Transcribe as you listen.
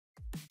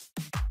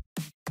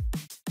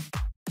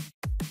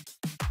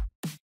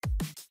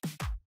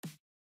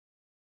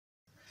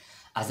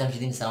أعزائي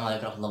المشاهدين السلام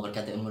عليكم ورحمة الله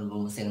وبركاته.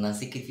 المسيرنا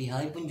سكت في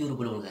هاي بنجور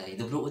بلو الغالي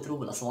دبرو اترو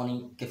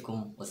بالأسواني.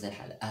 كيفكم وزي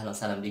الحال؟ أهلا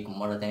وسهلا بكم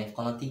مرة ثانية في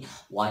قناتي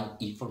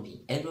YE4B.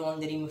 Everyone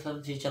dream of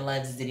a future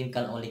life. This dream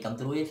can only come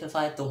true if he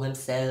fight to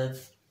himself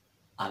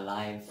a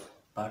life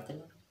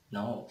partner.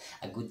 No,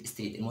 a good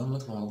street. المهم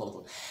ندخل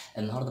الموضوع.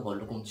 النهارده بقول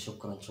لكم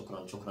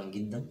شكرا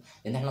جدا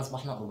لأن احنا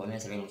أصبحنا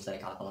 470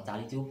 مشترك على قناتي على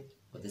اليوتيوب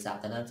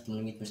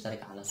و9800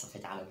 مشترك على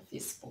صفحتي على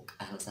الفيسبوك.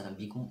 أهلا وسهلا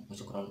بكم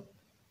وشكرا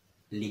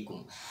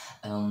ليكم.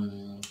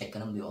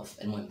 الكلام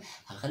بيقف. المهم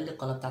هخلي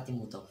القناة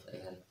بتاعتي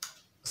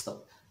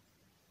ستوب.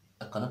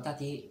 القناة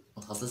بتاعتي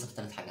متخصصة في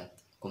 3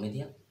 حاجات: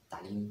 كوميديا،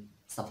 تعليم،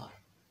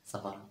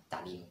 سفر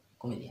تعليم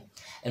كوميديا.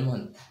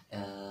 المهم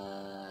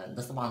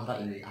ده طبعا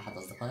رأي أحد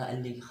أصدقائي،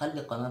 قال لي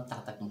خلي القناة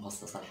بتاعتك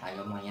مخصصة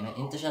لحاجة معينة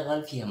أنت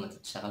شغال فيها، ما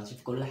تشتغلش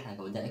في كل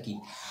حاجة، وده أكيد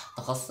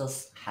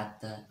تخصص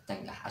حتى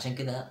تنجح. عشان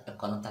كده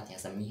القناة بتاعتي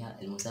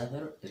هسميها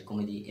المسافر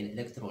الكوميدي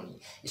الإلكتروني.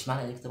 إيش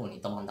معنى إلكتروني؟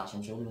 طبعا ده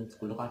عشان شغلي وأنتوا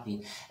كلكم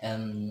عارفين.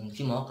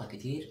 في مواقع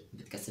كتير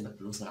بتكسبك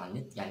فلوس من على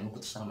النت، يعني ممكن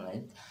تشتغل من على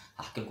النت.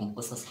 هحكي لكم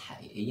قصص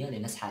حقيقية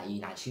لناس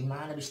حقيقيين عايشين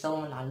معانا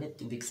بيشتغلوا من على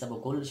النت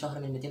وبيكسبوا كل شهر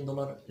من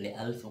 $200 ل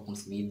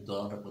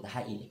 $1500، وده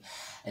حقيقي.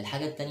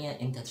 الحاجة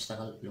التانية، انت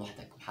هتشتغل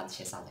لوحدك،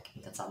 محدش هيساعدك،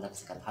 انت هتساعد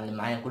نفسك. هتتعلم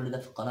معايا كل ده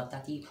في القناة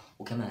بتاعتي،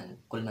 وكمان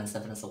كل ما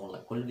نسافر نصور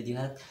لك كل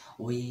الفيديوهات.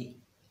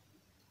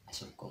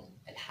 واشوفكم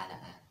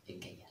الحلقة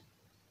الجاية.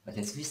 ما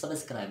تنسوش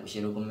سبسكرايب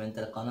وشيروا كومنت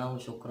القناة،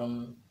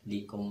 وشكرا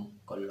ليكم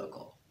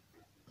كلكم.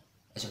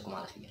 اشوفكم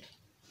على خير.